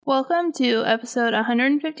Welcome to episode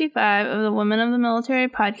 155 of the Women of the Military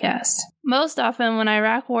podcast. Most often when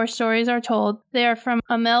Iraq war stories are told, they are from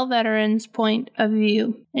a male veteran's point of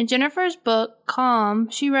view. In Jennifer's book, Calm,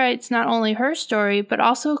 she writes not only her story, but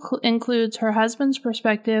also includes her husband's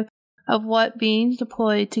perspective of what being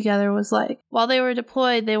deployed together was like. While they were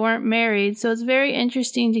deployed, they weren't married, so it's very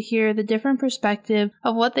interesting to hear the different perspective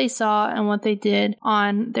of what they saw and what they did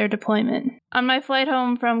on their deployment. On my flight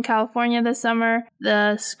home from California this summer,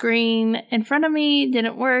 the screen in front of me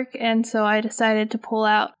didn't work, and so I decided to pull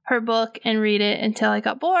out her book and read it until I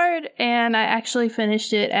got bored, and I actually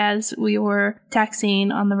finished it as we were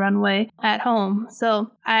taxiing on the runway at home.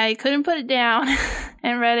 So I couldn't put it down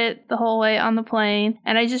and read it the whole way on the plane,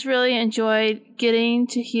 and I just really enjoyed getting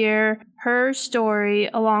to hear her story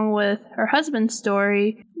along with her husband's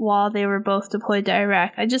story while they were both deployed to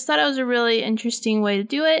Iraq. I just thought it was a really interesting way to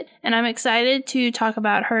do it, and I'm excited to talk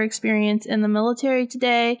about her experience in the military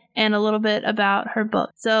today and a little bit about her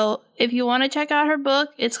book. So if you want to check out her book,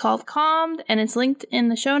 it's called Calmed, and it's linked in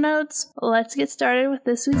the show notes. Let's get started with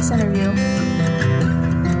this week's interview.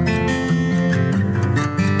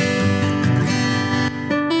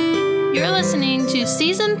 You're listening to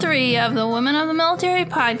Season 3 of the Women of the Military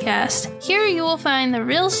podcast. Here you will find the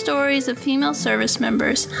real stories of female service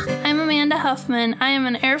members. I'm Amanda Huffman. I am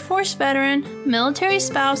an Air Force veteran, military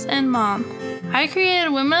spouse, and mom. I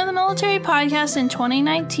created Women of the Military podcast in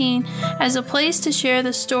 2019 as a place to share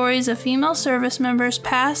the stories of female service members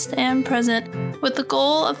past and present, with the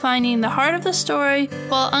goal of finding the heart of the story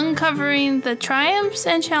while uncovering the triumphs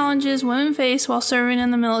and challenges women face while serving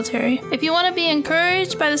in the military. If you want to be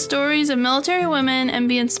encouraged by the stories of military women and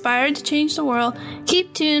be inspired to change the world,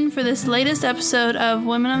 keep tuned for this latest episode of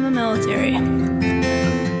Women of the Military.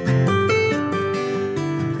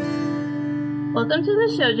 Welcome to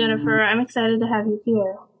the show, Jennifer. I'm excited to have you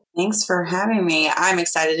here. Thanks for having me. I'm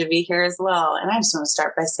excited to be here as well. And I just want to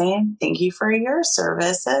start by saying thank you for your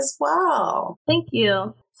service as well. Thank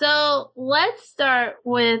you. So let's start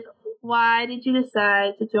with, why did you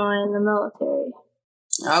decide to join the military?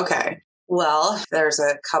 Okay. Well, there's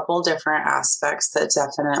a couple different aspects that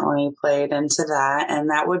definitely played into that. And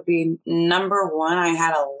that would be, number one, I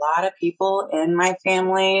had a lot of people in my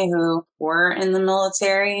family who were in the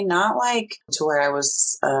military, not like to where I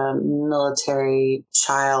was a military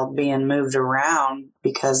child being moved around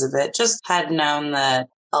because of it, just had known that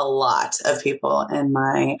a lot of people in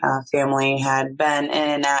my family had been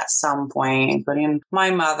in at some point, including my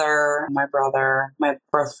mother, my brother, my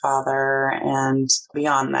birth father, and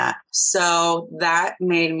beyond that. So that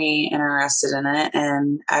made me interested in it.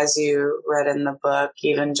 And as you read in the book,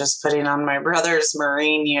 even just putting on my brother's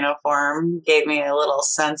Marine uniform gave me a little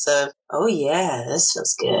sense of, oh yeah, this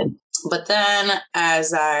feels good. But then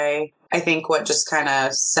as I think what just kind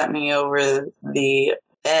of sent me over the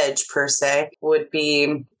edge per se would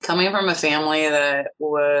be coming from a family that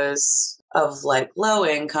was of like low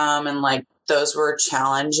income, and like those were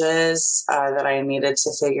challenges that I needed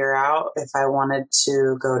to figure out if I wanted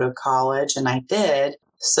to go to college, and I did.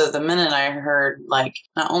 So the minute I heard, like,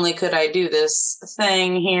 not only could I do this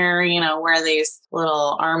thing here, wear these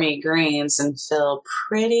little army greens and feel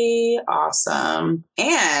pretty awesome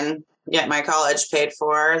and get my college paid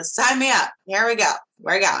for, sign me up. Here we go.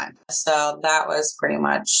 We're going. So that was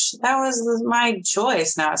my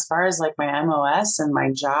choice. Now, as far as like my MOS and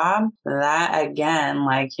my job, that again,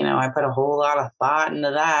 I put a whole lot of thought into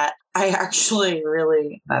that. I actually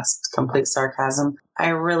really, that's complete sarcasm, I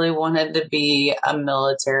really wanted to be a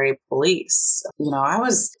military police. I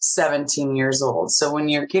was 17 years old. So when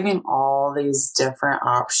you're giving all these different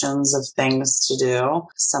options of things to do,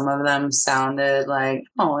 some of them sounded like,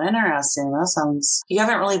 oh, interesting. That sounds, you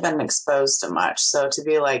haven't really been exposed to much. So to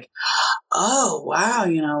be like, oh, wow,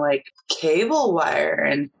 like cable wire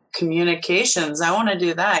and communications, I want to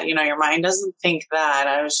do that. Your mind doesn't think that.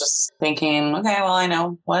 I was just thinking, okay, well, I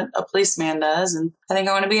know what a policeman does, and I think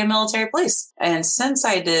I want to be a military police. And since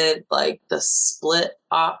I did like the split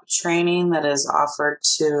op training that is offered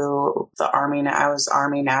to the Army, I was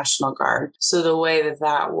Army National Guard. So the way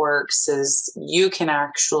that works is you can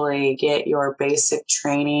actually get your basic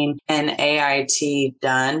training and AIT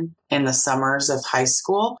done in the summers of high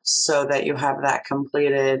school so that you have that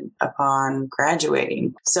completed upon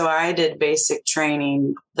graduating. So I did basic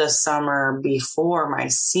training the summer before my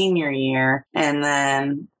senior year, and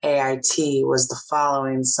then AIT was the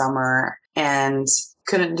following summer, and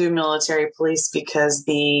couldn't do military police because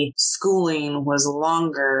the schooling was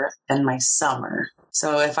longer than my summer.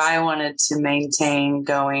 So if I wanted to maintain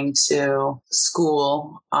going to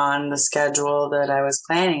school on the schedule that I was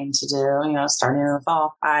planning to do, starting in the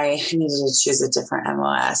fall, I needed to choose a different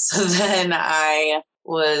MOS. So then I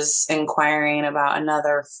was inquiring about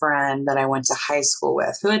another friend that I went to high school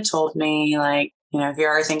with who had told me, like, if you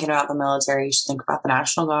are thinking about the military, you should think about the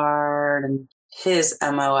National Guard. And his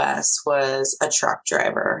MOS was a truck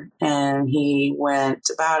driver, and he went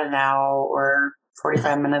about an hour or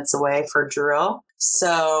 45 minutes away for drill.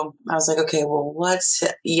 So I was like, okay, well,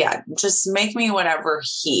 just make me whatever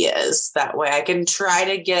he is. That way I can try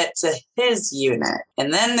to get to his unit.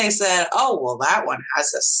 And then they said, oh, well, that one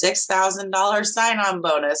has a $6,000 sign-on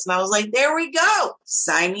bonus. And I was like, there we go.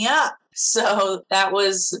 Sign me up. So that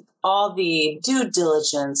was all the due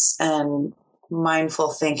diligence and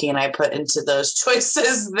mindful thinking I put into those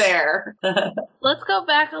choices there. Let's go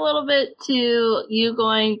back a little bit to you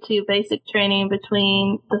going to basic training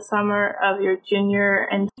between the summer of your junior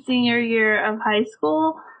and senior year of high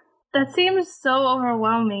school. That seems so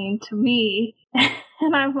overwhelming to me.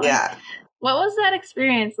 And I'm like, yeah. What was that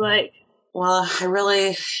experience like? Well,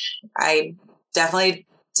 I definitely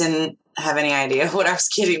didn't have any idea what I was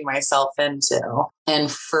getting myself into.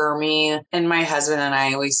 And for me and my husband and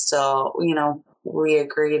I, we still, we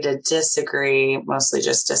agree to disagree, mostly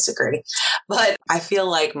just disagree. But I feel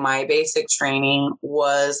like my basic training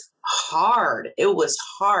was hard. It was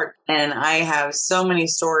hard. And I have so many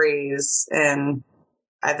stories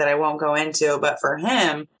that I won't go into, but for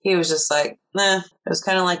him, he was just like, it was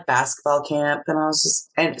kind of like basketball camp.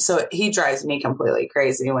 And so he drives me completely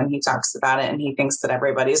crazy when he talks about it, and he thinks that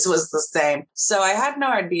everybody's was the same. So I had no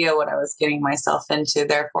idea what I was getting myself into.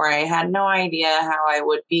 Therefore, I had no idea how I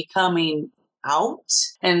would be coming out.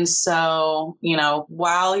 And so,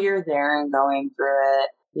 while you're there and going through it,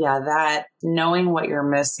 that knowing what you're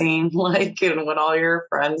missing, like, and what all your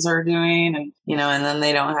friends are doing, and, and then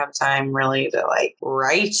they don't have time really to like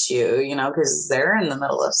write you, because they're in the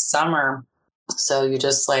middle of summer. So you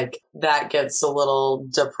just that gets a little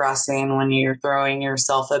depressing when you're throwing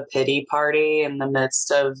yourself a pity party in the midst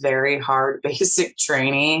of very hard basic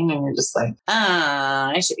training. And you're just like,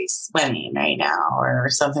 I should be swimming right now or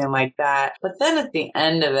something like that. But then at the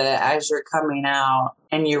end of it, as you're coming out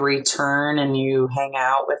and you return and you hang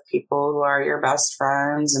out with people who are your best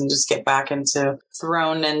friends and just get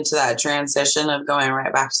thrown into that transition of going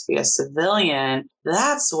right back to be a civilian,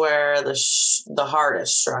 that's where the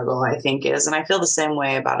hardest struggle, I think, is. And I feel the same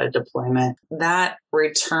way about a deployment. That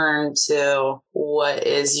return to what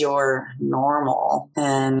is your normal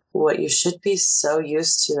and what you should be so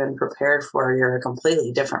used to and prepared for. You're a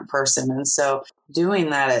completely different person. And so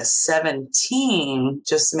doing that at 17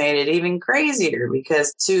 just made it even crazier,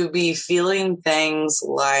 because to be feeling things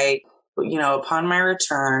like, upon my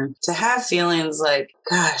return, to have feelings like,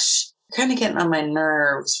 gosh, kind of getting on my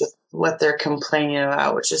nerves with what they're complaining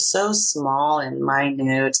about, which is so small and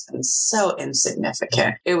minute and so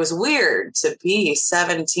insignificant. It was weird to be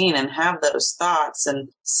 17 and have those thoughts and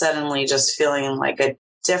suddenly just feeling like a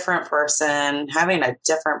different person, having a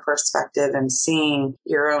different perspective and seeing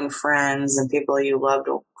your own friends and people you loved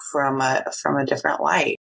from a different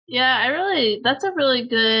light. Yeah, that's a really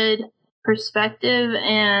good perspective,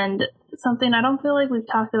 and something I don't feel like we've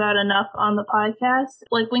talked about enough on the podcast.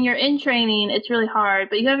 Like, when you're in training, it's really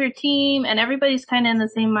hard, but you have your team and everybody's kind of in the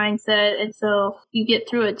same mindset. And so you get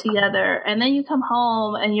through it together, and then you come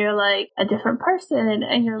home and you're like a different person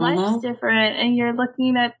and your life's different, and you're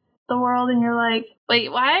looking at the world and you're like,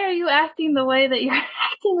 wait, why are you acting the way that you're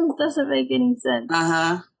acting? This doesn't make any sense.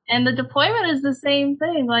 And the deployment is the same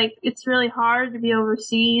thing. Like, it's really hard to be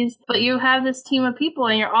overseas, but you have this team of people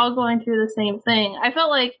and you're all going through the same thing. I felt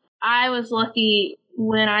like I was lucky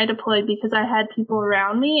when I deployed because I had people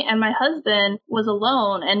around me, and my husband was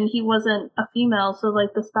alone and he wasn't a female. So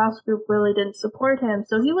the spouse group really didn't support him.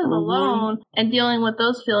 So he was alone and dealing with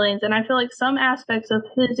those feelings. And I feel like some aspects of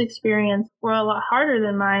his experience were a lot harder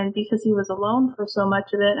than mine because he was alone for so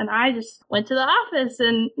much of it. And I just went to the office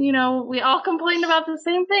and, we all complained about the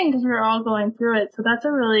same thing because we were all going through it. So that's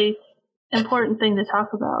a really important thing to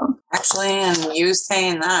talk about. Actually, and you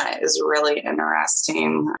saying that is really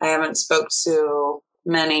interesting. I haven't spoke to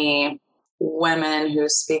many women who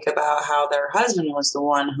speak about how their husband was the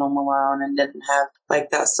one home alone and didn't have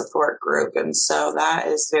that support group. And so that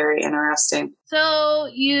is very interesting. So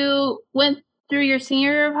you went through your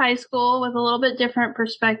senior year of high school with a little bit different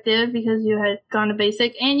perspective because you had gone to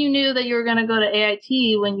basic and you knew that you were going to go to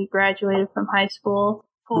AIT when you graduated from high school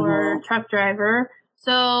for truck driver.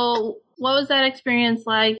 So what was that experience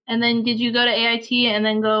like? And then did you go to AIT and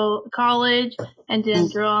then go to college and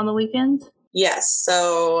didn't drill on the weekends? Yes.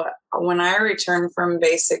 So when I returned from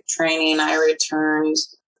basic training, I returned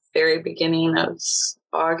very beginning of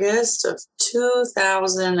August of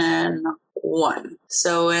 2001.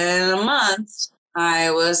 So in a month,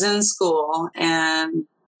 I was in school, and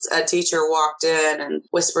a teacher walked in and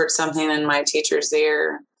whispered something in my teacher's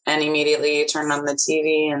ear, and immediately turned on the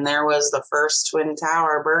TV, and there was the first Twin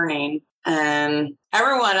Tower burning. And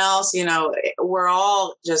everyone else, we're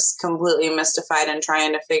all just completely mystified and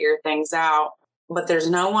trying to figure things out. But there's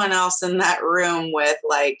no one else in that room with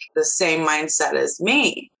like the same mindset as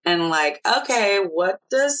me. And like, okay, what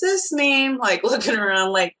does this mean? Like looking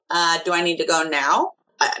around like, do I need to go now?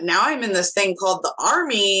 Now I'm in this thing called the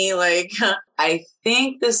Army. Like, I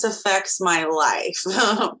think this affects my life.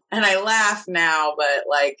 And I laugh now, but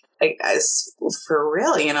like, as for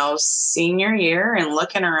real, senior year and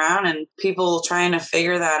looking around and people trying to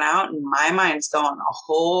figure that out. And my mind's going a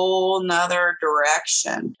whole nother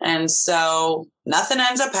direction. And so nothing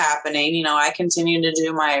ends up happening. I continue to do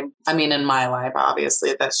in my life,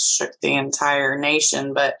 obviously that shook the entire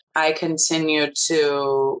nation, but I continued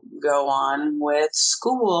to go on with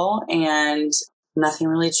school and nothing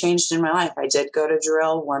really changed in my life. I did go to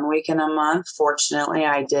drill 1 week in a month. Fortunately,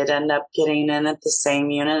 I did end up getting in at the same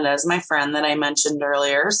unit as my friend that I mentioned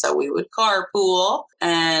earlier. So we would carpool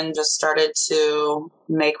and just started to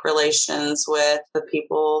make relations with the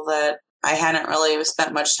people that I hadn't really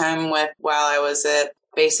spent much time with while I was at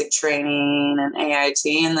basic training and AIT.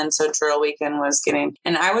 And then so drill weekend was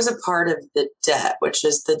and I was a part of the DET, which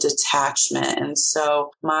is the detachment. And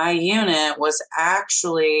so my unit was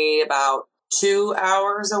actually about 2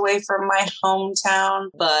 hours away from my hometown,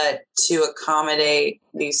 but to accommodate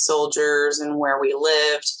these soldiers and where we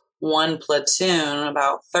lived, one platoon,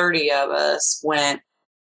 about 30 of us, went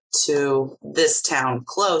to this town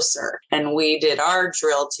closer, and we did our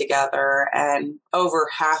drill together. And over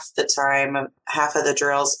half of the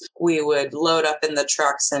drills, we would load up in the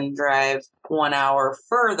trucks and drive 1 hour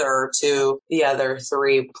further to the other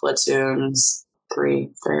three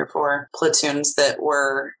or four platoons that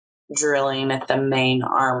were drilling at the main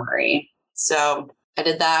armory. So I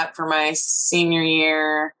did that for my senior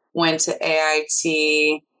year, went to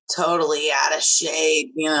AIT, totally out of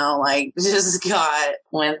shape,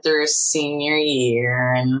 went through senior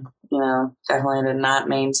year and, definitely did not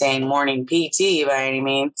maintain morning PT by any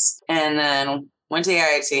means. And then went to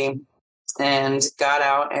AIT and got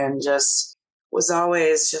out and just was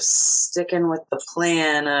always just sticking with the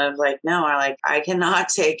plan of like, no, I cannot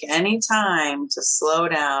take any time to slow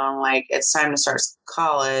down. Like it's time to start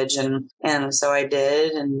college. And so I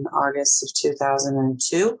did in August of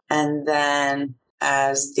 2002. And then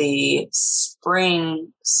as the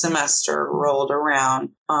spring semester rolled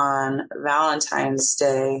around on Valentine's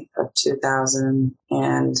Day of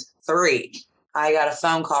 2003, I got a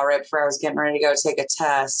phone call right before I was getting ready to go take a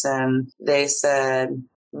test. And they said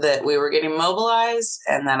that we were getting mobilized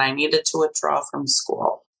and that I needed to withdraw from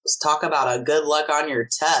school. Let's talk about a good luck on your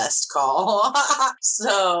test call.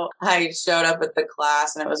 So I showed up at the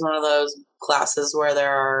class, and it was one of those classes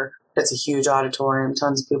where it's a huge auditorium,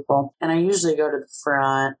 tons of people. And I usually go to the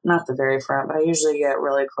front, not the very front, but I usually get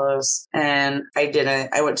really close. And I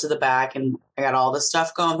didn't. I went to the back and I got all this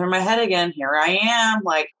stuff going through my head again. Here I am,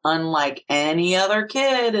 like unlike any other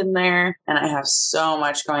kid in there. And I have so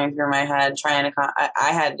much going through my head trying to,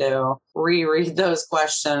 I had to reread those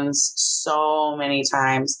questions so many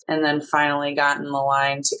times, and then finally got in the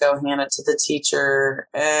line to go hand it to the teacher.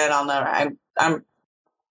 And I'm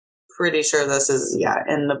pretty sure this is,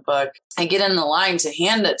 in the book. I get in the line to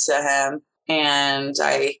hand it to him, and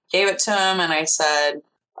I gave it to him, and I said,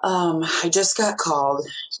 I just got called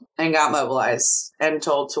and got mobilized and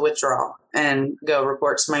told to withdraw and go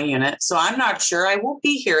report to my unit. So I'm not sure I will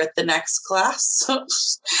be here at the next class.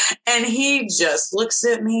 And he just looks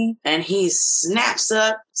at me and he snaps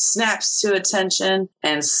to attention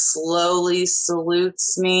and slowly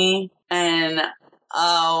salutes me. And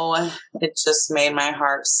it just made my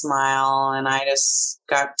heart smile, and I just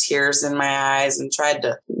got tears in my eyes and tried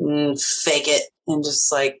to fake it and just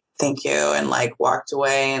like, thank you, and like walked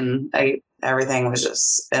away, and everything was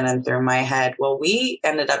just spinning through my head. Well, we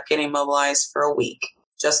ended up getting mobilized for a week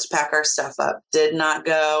just to pack our stuff up. Did not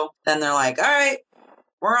go. Then they're like, all right,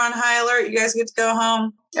 we're on high alert. You guys get to go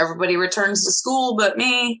home. Everybody returns to school but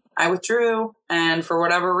me. I withdrew. And for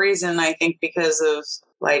whatever reason, I think because of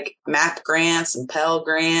like MAP grants and Pell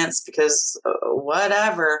grants, because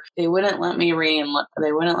whatever, they wouldn't let me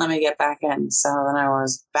they wouldn't let me get back in. So then I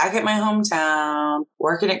was back at my hometown,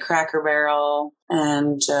 working at Cracker Barrel,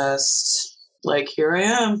 and just like, here I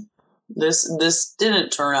am. This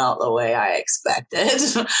didn't turn out the way I expected.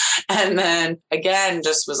 And then again,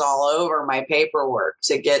 just was all over my paperwork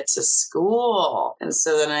to get to school. And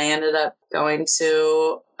so then I ended up going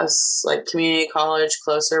to a community college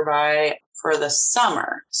closer by for the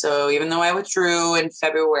summer. So even though I withdrew in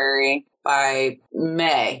February, by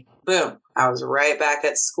May, boom, I was right back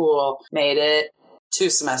at school, made it 2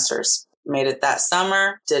 semesters. Made it that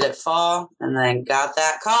summer, did it fall, and then got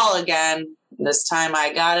that call again. This time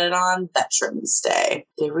I got it on Veterans Day.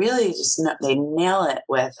 They really just they nail it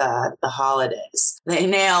with the holidays. They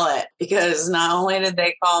nail it because not only did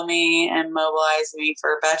they call me and mobilize me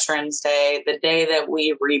for Veterans Day, the day that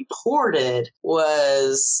we reported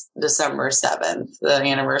was December 7th, the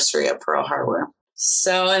anniversary of Pearl Harbor.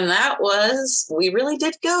 So, and we really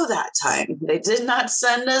did go that time. They did not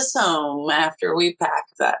send us home after we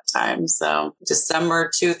packed that time. So,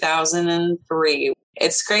 December 2003.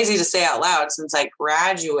 It's crazy to say out loud since I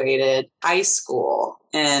graduated high school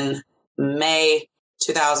in May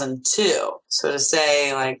 2002. So to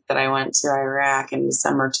say like that I went to Iraq in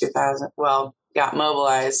December 2000, got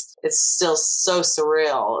mobilized, it's still so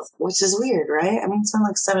surreal, which is weird, right? I mean, it's been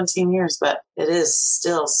like 17 years, but it is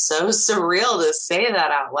still so surreal to say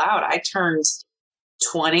that out loud. I turned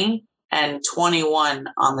 20 and 21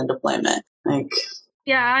 on the deployment.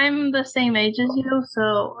 Yeah, I'm the same age as you,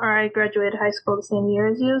 or I graduated high school the same year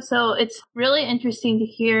as you, so it's really interesting to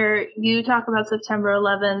hear you talk about September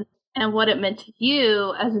 11th and what it meant to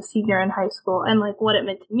you as a senior in high school and like what it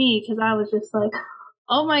meant to me, because I was just like,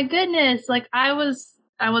 oh my goodness, like I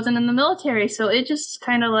wasn't in the military, so it just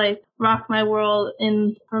kind of like rocked my world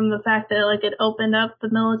from the fact that like it opened up the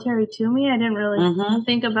military to me. I didn't really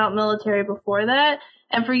think about military before that.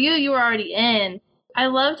 And for you, you were already in. I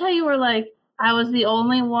loved how you were like, I was the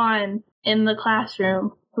only one in the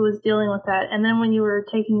classroom who was dealing with that. And then when you were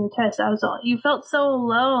taking your test, you felt so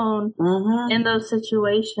alone in those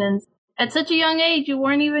situations. At such a young age, you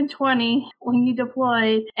weren't even 20 when you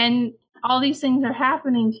deployed, and all these things are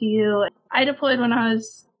happening to you. I deployed when I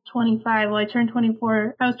was 25. Well, I turned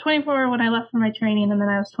 24. I was 24 when I left for my training, and then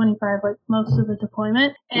I was 25 like most of the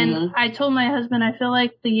deployment. And I told my husband, I feel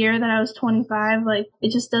like the year that I was 25, like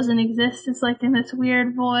it just doesn't exist. It's like in this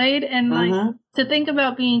weird void. And like to think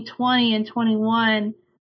about being 20 and 21,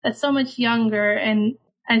 that's so much younger. And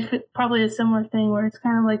probably a similar thing where it's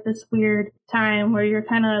kind of like this weird time where you're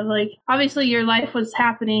kind of like, obviously your life was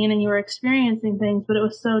happening and you were experiencing things, but it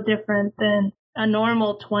was so different than a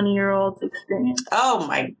normal 20-year-old's experience. Oh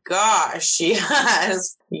my gosh.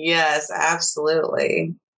 Yes. Yes,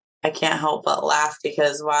 absolutely. I can't help but laugh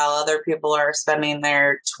because while other people are spending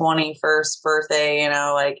their 21st birthday,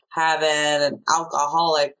 like having an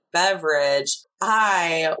alcoholic beverage,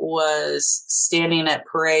 I was standing at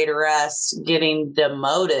parade rest getting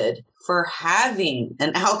demoted for having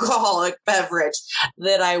an alcoholic beverage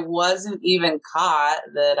that I wasn't even caught,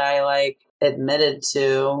 that I like admitted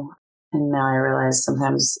to. And now I realize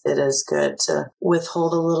sometimes it is good to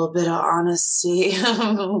withhold a little bit of honesty.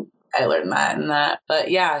 I learned that in that.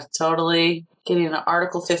 But yeah, totally getting an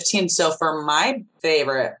Article 15. So for my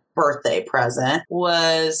favorite birthday present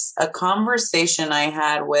was a conversation I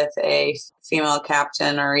had with a female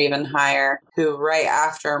captain or even higher who right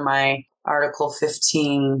after my Article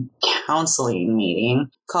 15 counseling meeting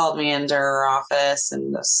called me into her office,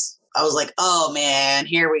 and I was like, oh man,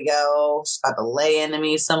 here we go. She's about to lay into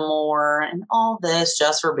me some more and all this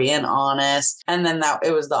just for being honest. And then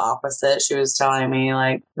it was the opposite. She was telling me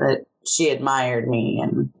like that she admired me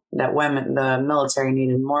and that the military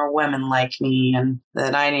needed more women like me, and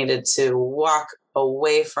that I needed to walk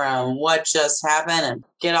away from what just happened and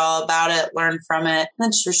get all about it, learn from it.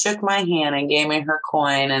 Then she shook my hand and gave me her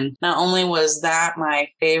coin. And not only was that my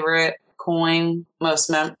favorite coin,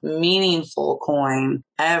 most meaningful coin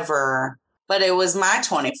ever, but it was my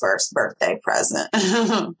 21st birthday present.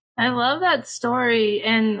 I love that story,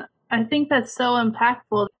 and I think that's so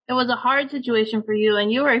impactful. It was a hard situation for you,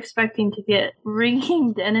 and you were expecting to get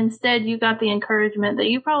reamed, and instead you got the encouragement that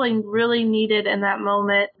you probably really needed in that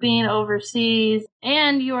moment, being overseas,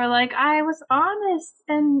 and you were like, I was honest.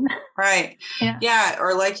 And right. Yeah.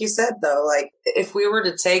 Or like you said, though, like if we were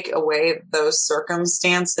to take away those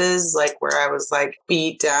circumstances, like where I was like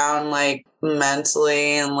beat down, like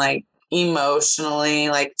mentally and like emotionally,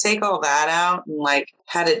 like take all that out, and like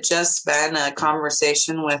had it just been a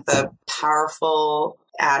conversation with a powerful,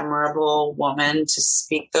 admirable woman to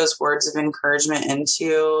speak those words of encouragement into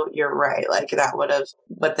you, you're right, like that would have,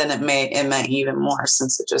 but then it meant even more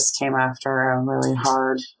since it just came after a really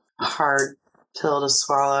hard pill to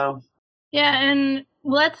swallow. Yeah, and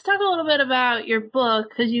let's talk a little bit about your book,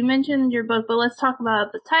 because you mentioned your book, but let's talk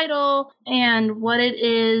about the title and what it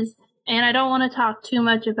is. And I don't want to talk too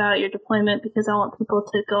much about your deployment because I want people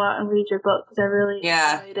to go out and read your book because I really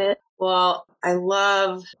enjoyed it. Well, I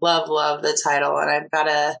love the title, and I've got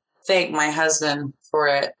to thank my husband for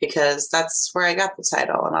it because that's where I got the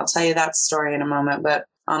title. And I'll tell you that story in a moment. But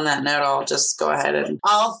on that note, I'll just go ahead and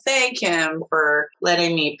I'll thank him for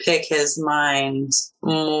letting me pick his mind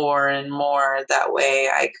more and more. That way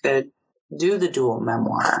I could do the dual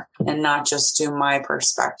memoir and not just do my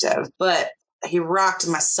perspective. But he rocked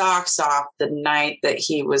my socks off the night that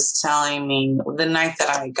he was telling me, the night that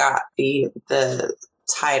I got the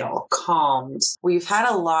title, Calmed. We've had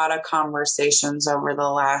a lot of conversations over the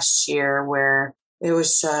last year where it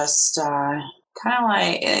was just kind of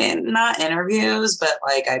like, not interviews, but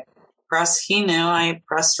like he knew I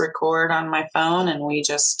pressed record on my phone and we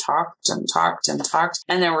just talked and talked and talked.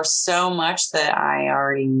 And there was so much that I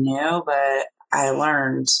already knew, but I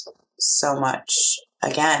learned so much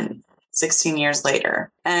again, 16 years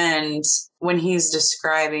later. And when he's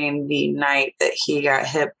describing the night that he got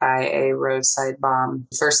hit by a roadside bomb,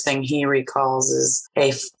 the first thing he recalls is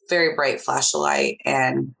a very bright flashlight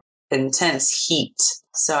and intense heat.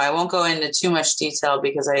 So I won't go into too much detail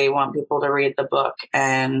because I want people to read the book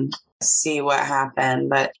and see what happened.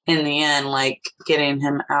 But in the end, like getting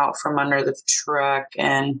him out from under the truck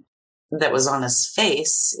and that was on his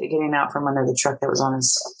face, getting out from under the truck that was on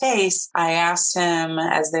his face, I asked him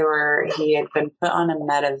he had been put on a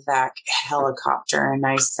medevac helicopter. And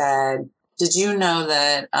I said, did you know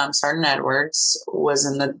that Sergeant Edwards was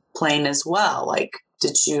in the plane as well? Like,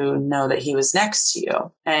 did you know that he was next to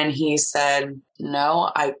you? And he said,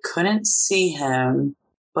 no, I couldn't see him,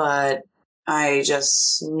 but I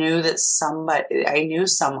just knew that I knew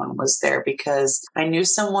someone was there because I knew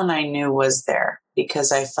someone I knew was there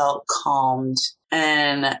because I felt calmed.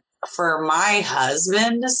 And for my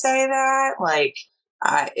husband to say that, like,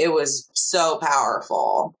 it was so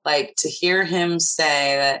powerful. Like to hear him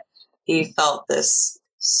say that he felt this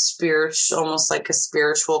spiritual, almost like a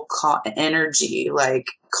spiritual energy, like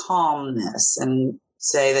calmness, and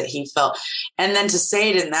say that he felt, and then to say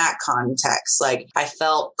it in that context, like I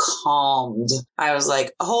felt calmed. I was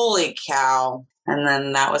like, holy cow. And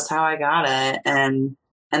then that was how I got it. And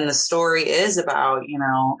the story is about,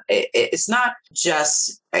 it's not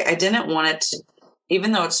just, I didn't want it to,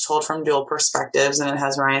 even though it's told from dual perspectives and it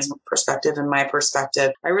has Ryan's perspective and my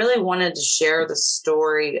perspective, I really wanted to share the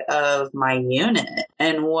story of my unit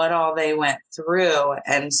and what all they went through.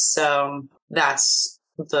 And so that's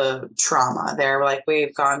the trauma there. Like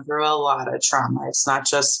we've gone through a lot of trauma. It's not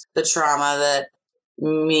just the trauma that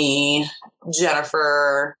me,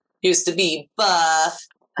 Jennifer, used to be Buff.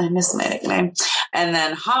 I miss my nickname. And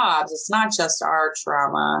then Hobbs, it's not just our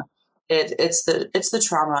trauma. It's the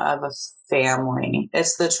trauma of a family.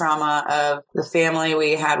 It's the trauma of the family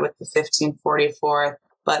we had with the 1544th.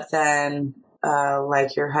 But then,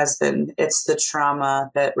 like your husband, it's the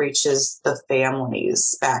trauma that reaches the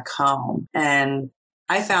families back home. And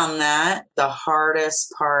I found that the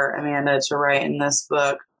hardest part, Amanda, to write in this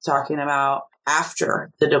book, talking about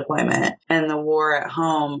after the deployment and the war at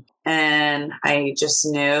home. And I just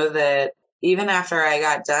knew that even after I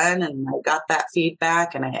got done and I got that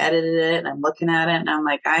feedback and I edited it and I'm looking at it and I'm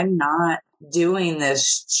like, I'm not doing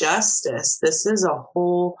this justice. This is a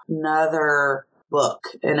whole nother book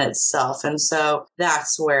in itself. And so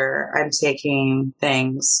that's where I'm taking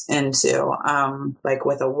things into, like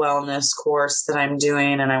with a wellness course that I'm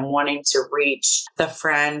doing, and I'm wanting to reach the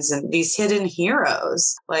friends and these hidden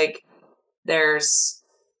heroes. Like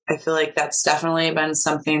I feel like that's definitely been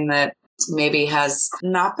something that maybe has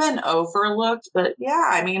not been overlooked, but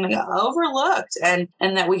overlooked and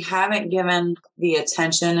that we haven't given the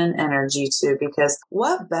attention and energy to, because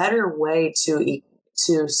what better way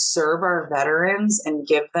to serve our veterans and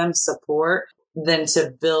give them support than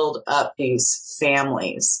to build up these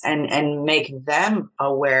families and make them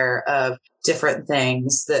aware of different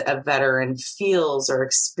things that a veteran feels or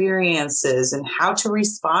experiences and how to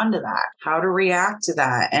respond to that, how to react to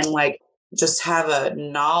that, and like just have a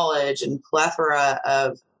knowledge and plethora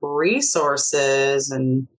of resources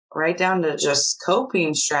and right down to just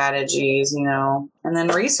coping strategies, and then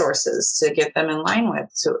resources to get them in line with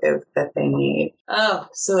that they need. Oh,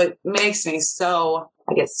 so it makes me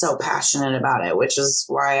I get so passionate about it, which is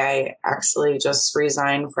why I actually just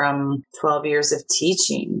resigned from 12 years of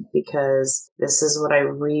teaching, because this is what I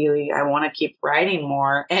want to keep writing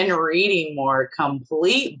more and reading more.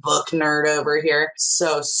 Complete book nerd over here.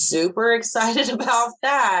 So super excited about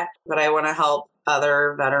that. But I want to help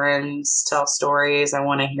other veterans tell stories. I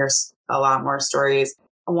want to hear a lot more stories.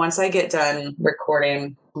 Once I get done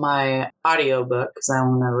recording my audiobook, because I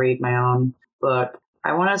want to read my own book,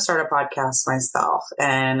 I want to start a podcast myself,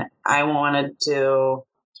 and I want to do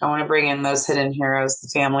I want to bring in those hidden heroes, the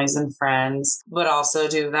families and friends, but also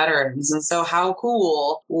do veterans. And so how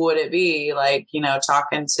cool would it be, like, you know,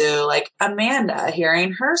 talking to like Amanda,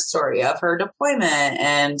 hearing her story of her deployment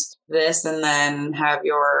and this, and then have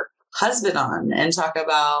your husband on and talk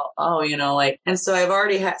about, oh, you know, like, and so I've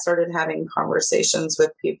already started having conversations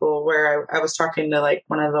with people where I was talking to like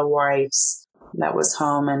one of the wives that was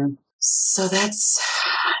home. And so that's,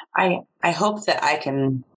 I hope that I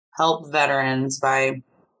can help veterans by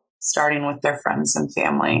starting with their friends and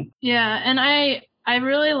family. Yeah, and I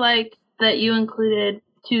really like that you included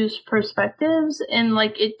two perspectives, and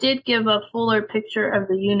like it did give a fuller picture of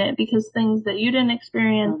the unit, because things that you didn't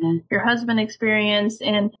experience, your husband experienced,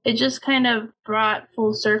 and it just kind of brought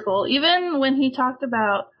full circle. Even when he talked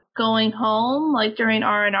about going home, like during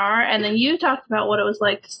R&R, and then you talked about what it was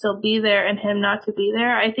like to still be there and him not to be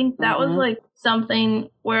there. I think that was like something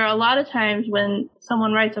where a lot of times when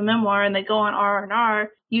someone writes a memoir and they go on R&R,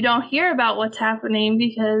 you don't hear about what's happening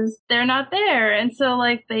because they're not there. And so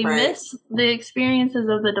like they miss the experiences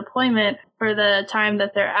of the deployment for the time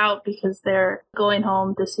that they're out because they're going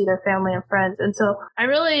home to see their family and friends. And so I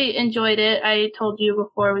really enjoyed it. I told you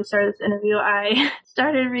before we started this interview, I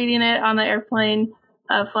started reading it on the airplane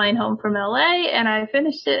flying home from LA, and I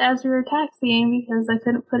finished it as we were taxiing because I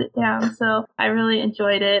couldn't put it down. So I really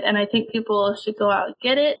enjoyed it, and I think people should go out and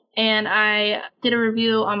get it. And I did a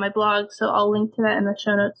review on my blog, so I'll link to that in the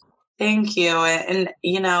show notes. Thank you. And,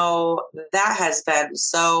 you know, that has been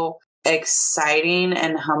so exciting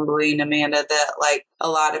and humbling, Amanda, that like a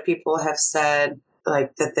lot of people have said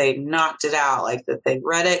like that they knocked it out, like that they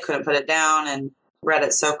read it, couldn't put it down, and read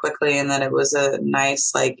it so quickly, and that it was a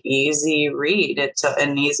nice, like, easy read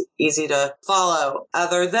and easy to follow.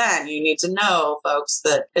 Other than you need to know, folks,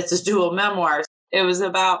 that it's a dual memoir. It was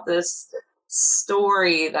about this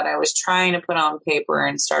story that I was trying to put on paper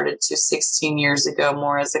and started to 16 years ago,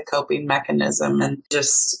 more as a coping mechanism, and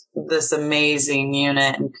just this amazing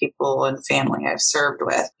unit and people and family I've served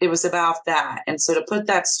with. It was about that. And so to put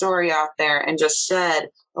that story out there and just shed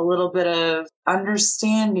a little bit of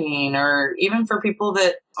understanding, or even for people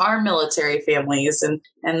that are military families and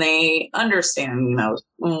they understand, you know,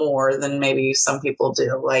 more than maybe some people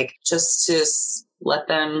do, like just to let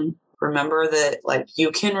them remember that like you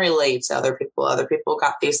can relate to other people. Other people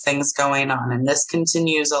got these things going on, and this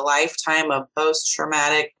continues a lifetime of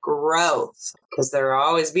post-traumatic growth, because there will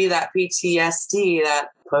always be that PTSD, that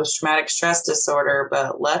post-traumatic stress disorder,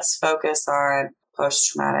 but let's focus on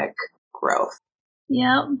post-traumatic growth.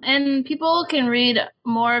 Yeah, and people can read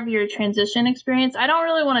more of your transition experience. I don't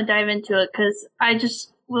really want to dive into it because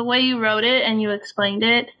the way you wrote it and you explained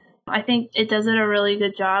it, I think it does it a really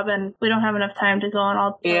good job, and we don't have enough time to go on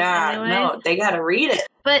all the anyways. No, they got to read it.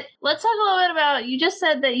 But let's talk a little bit about, you just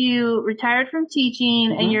said that you retired from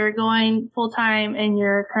teaching and you're going full-time in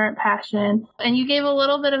your current passion, and you gave a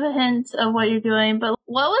little bit of a hint of what you're doing, but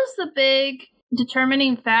what was the big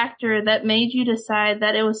determining factor that made you decide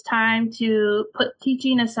that it was time to put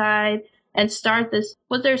teaching aside and start this?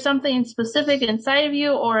 Was there something specific inside of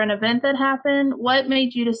you or an event that happened? What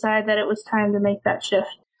made you decide that it was time to make that shift?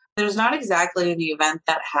 There's not exactly an event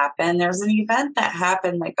that happened. There's an event that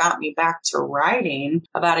happened that got me back to writing.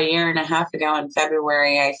 About a year and a half ago in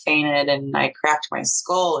February, I fainted and I cracked my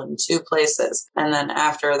skull in 2 places. And then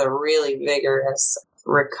after the really vigorous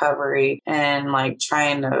recovery and like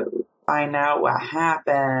trying to find out what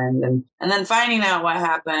happened, and then finding out what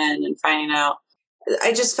happened and finding out,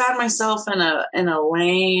 I just found myself in a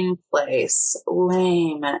lame place.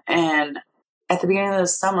 And at the beginning of the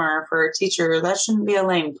summer, for a teacher, that shouldn't be a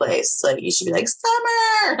lame place. Like, you should be like,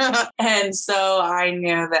 summer! And so I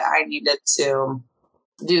knew that I needed to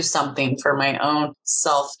do something for my own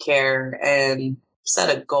self-care and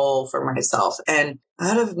set a goal for myself. And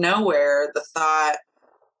out of nowhere, the thought,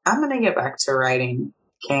 I'm going to get back to writing,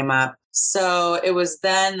 came up. So it was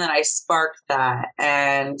then that I sparked that.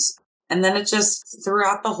 And then it just,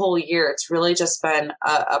 throughout the whole year, it's really just been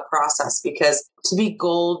a process, because to be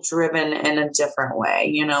goal driven in a different way,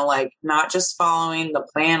 you know, like not just following the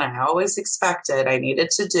plan I always expected I needed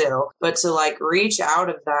to do, but to like reach out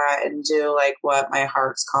of that and do like what my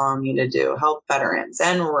heart's calling me to do, help veterans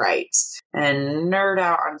and write and nerd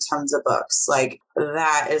out on tons of books. Like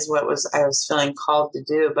that is what I was feeling called to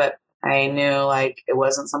do, but I knew like it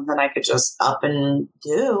wasn't something I could just up and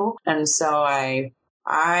do. And so I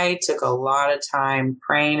took a lot of time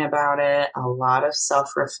praying about it, a lot of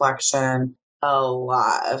self-reflection,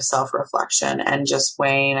 and just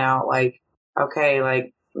weighing out like, okay,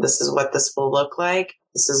 like this is what this will look like.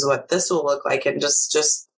 This is what this will look like. And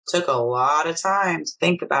just took a lot of time to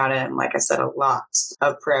think about it. And like I said, a lot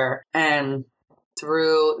of prayer. And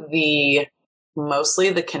through the mostly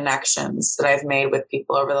the connections that I've made with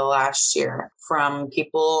people over the last year, from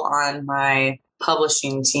people on my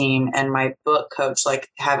publishing team and my book coach, like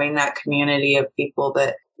having that community of people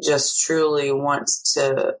that just truly wants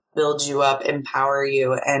to build you up, empower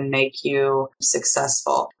you, and make you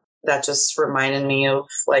successful. That just reminded me of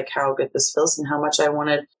like how good this feels and how much I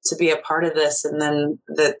wanted to be a part of this. And then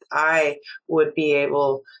that I would be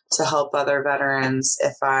able to help other veterans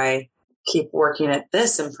if I keep working at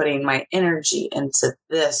this and putting my energy into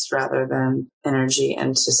this rather than energy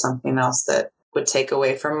into something else that would take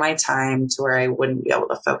away from my time to where I wouldn't be able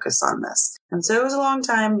to focus on this. And so it was a long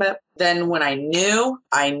time, but then when I knew.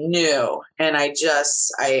 And I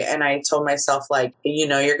told myself, like,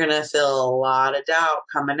 you're going to feel a lot of doubt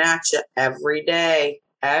coming at you every day.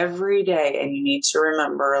 And you need to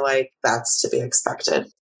remember, like, that's to be expected.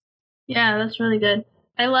 Yeah, that's really good.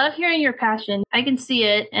 I love hearing your passion. I can see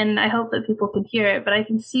it, and I hope that people can hear it, but I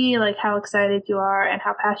can see like how excited you are and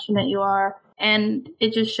how passionate you are. And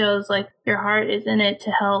it just shows like your heart is in it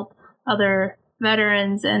to help other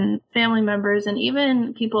veterans and family members and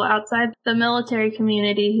even people outside the military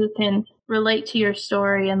community who can relate to your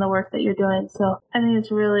story and the work that you're doing. So I think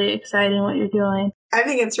it's really exciting what you're doing. I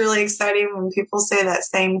think it's really exciting when people say that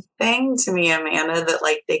same thing to me, Amanda, that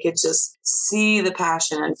like they could just see the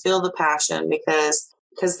passion and feel the passion because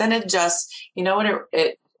then it just, you know what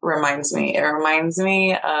it reminds me? It reminds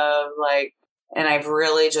me of like, and I've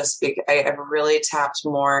really tapped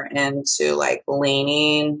more into like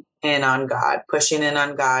leaning in on God, pushing in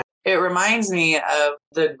on God. It reminds me of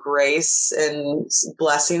the grace and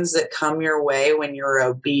blessings that come your way when you're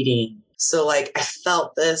obedient. So like I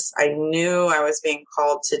felt this, I knew I was being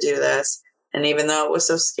called to do this. And even though it was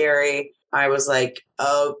so scary, I was like,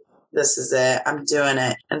 oh, this is it. I'm doing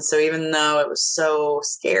it. And so even though it was so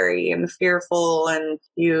scary and fearful and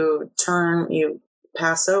you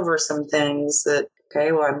pass over some things that,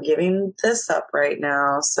 okay, well, I'm giving this up right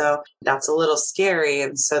now. So that's a little scary.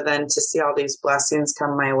 And so then to see all these blessings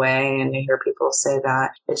come my way and to hear people say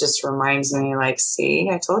that, it just reminds me like, see,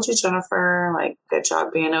 I told you, Jennifer, like, good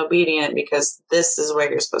job being obedient because this is where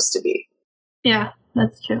you're supposed to be. Yeah,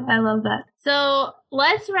 that's true. I love that. So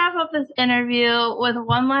let's wrap up this interview with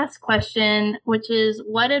one last question, which is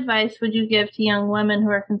what advice would you give to young women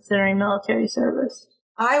who are considering military service?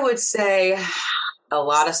 I would say a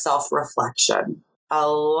lot of self-reflection, a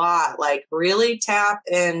lot, like really tap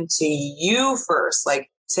into you first, like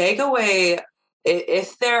take away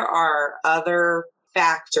if there are other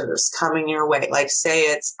factors coming your way, like say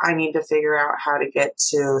it's, I need to figure out how to get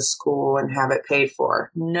to school and have it paid for.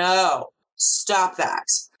 No, stop that.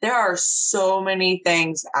 There are so many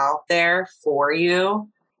things out there for you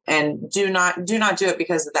and do not do it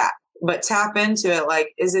because of that, but tap into it.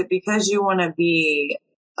 Like, is it because you want to be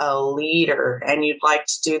a leader and you'd like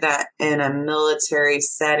to do that in a military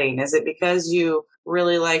setting? Is it because you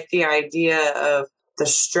really like the idea of the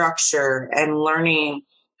structure and learning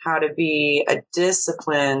how to be a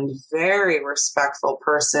disciplined, very respectful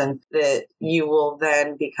person that you will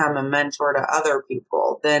then become a mentor to other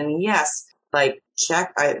people? Then yes, like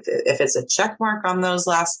if it's a check mark on those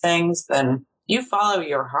last things, then you follow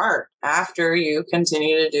your heart after you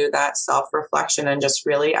continue to do that self-reflection and just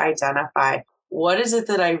really identify what is it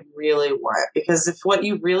that I really want? Because if what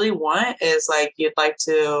you really want is like you'd like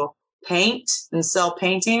to paint and sell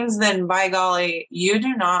paintings, then by golly, you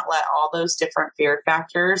do not let all those different fear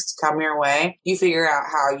factors come your way. You figure out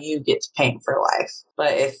how you get to paint for life.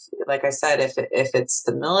 But if, like I said, if it's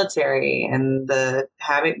the military and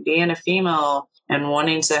being a female and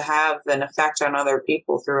wanting to have an effect on other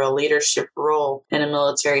people through a leadership role in a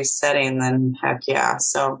military setting, then heck yeah.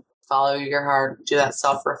 So follow your heart, do that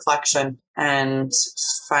self-reflection, and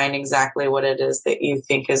find exactly what it is that you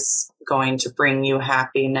think is going to bring you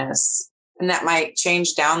happiness. And that might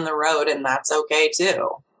change down the road, and that's okay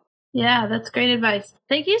too. Yeah, that's great advice.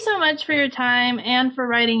 Thank you so much for your time and for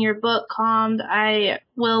writing your book, Calmed. I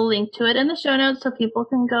will link to it in the show notes so people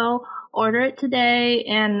can go order it today.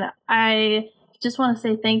 And I just want to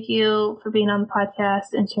say thank you for being on the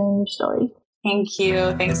podcast and sharing your story. Thank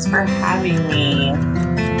you. Thanks for having me.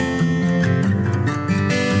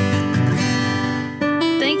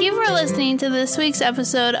 Thank you for listening to this week's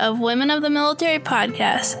episode of Women of the Military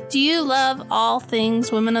Podcast. Do you love all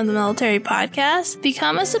things Women of the Military Podcast?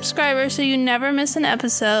 Become a subscriber so you never miss an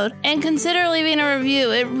episode, and consider leaving a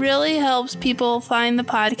review. It really helps people find the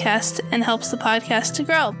podcast and helps the podcast to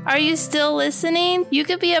grow. Are you still listening? You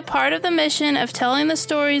could be a part of the mission of telling the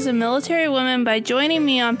stories of military women by joining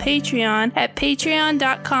me on Patreon at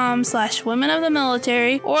patreon.com/women of the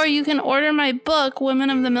military, or you can order my book, Women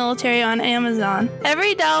of the Military, on Amazon.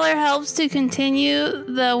 Every dollar helps to to continue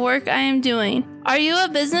the work I am doing. Are you a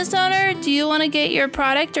business owner? Do you want to get your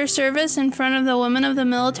product or service in front of the Women of the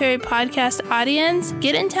Military podcast audience?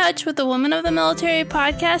 Get in touch with the Women of the Military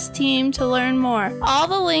podcast team to learn more. All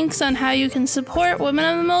the links on how you can support Women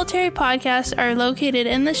of the Military podcast are located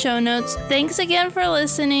in the show notes. Thanks again for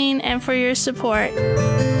listening and for your support.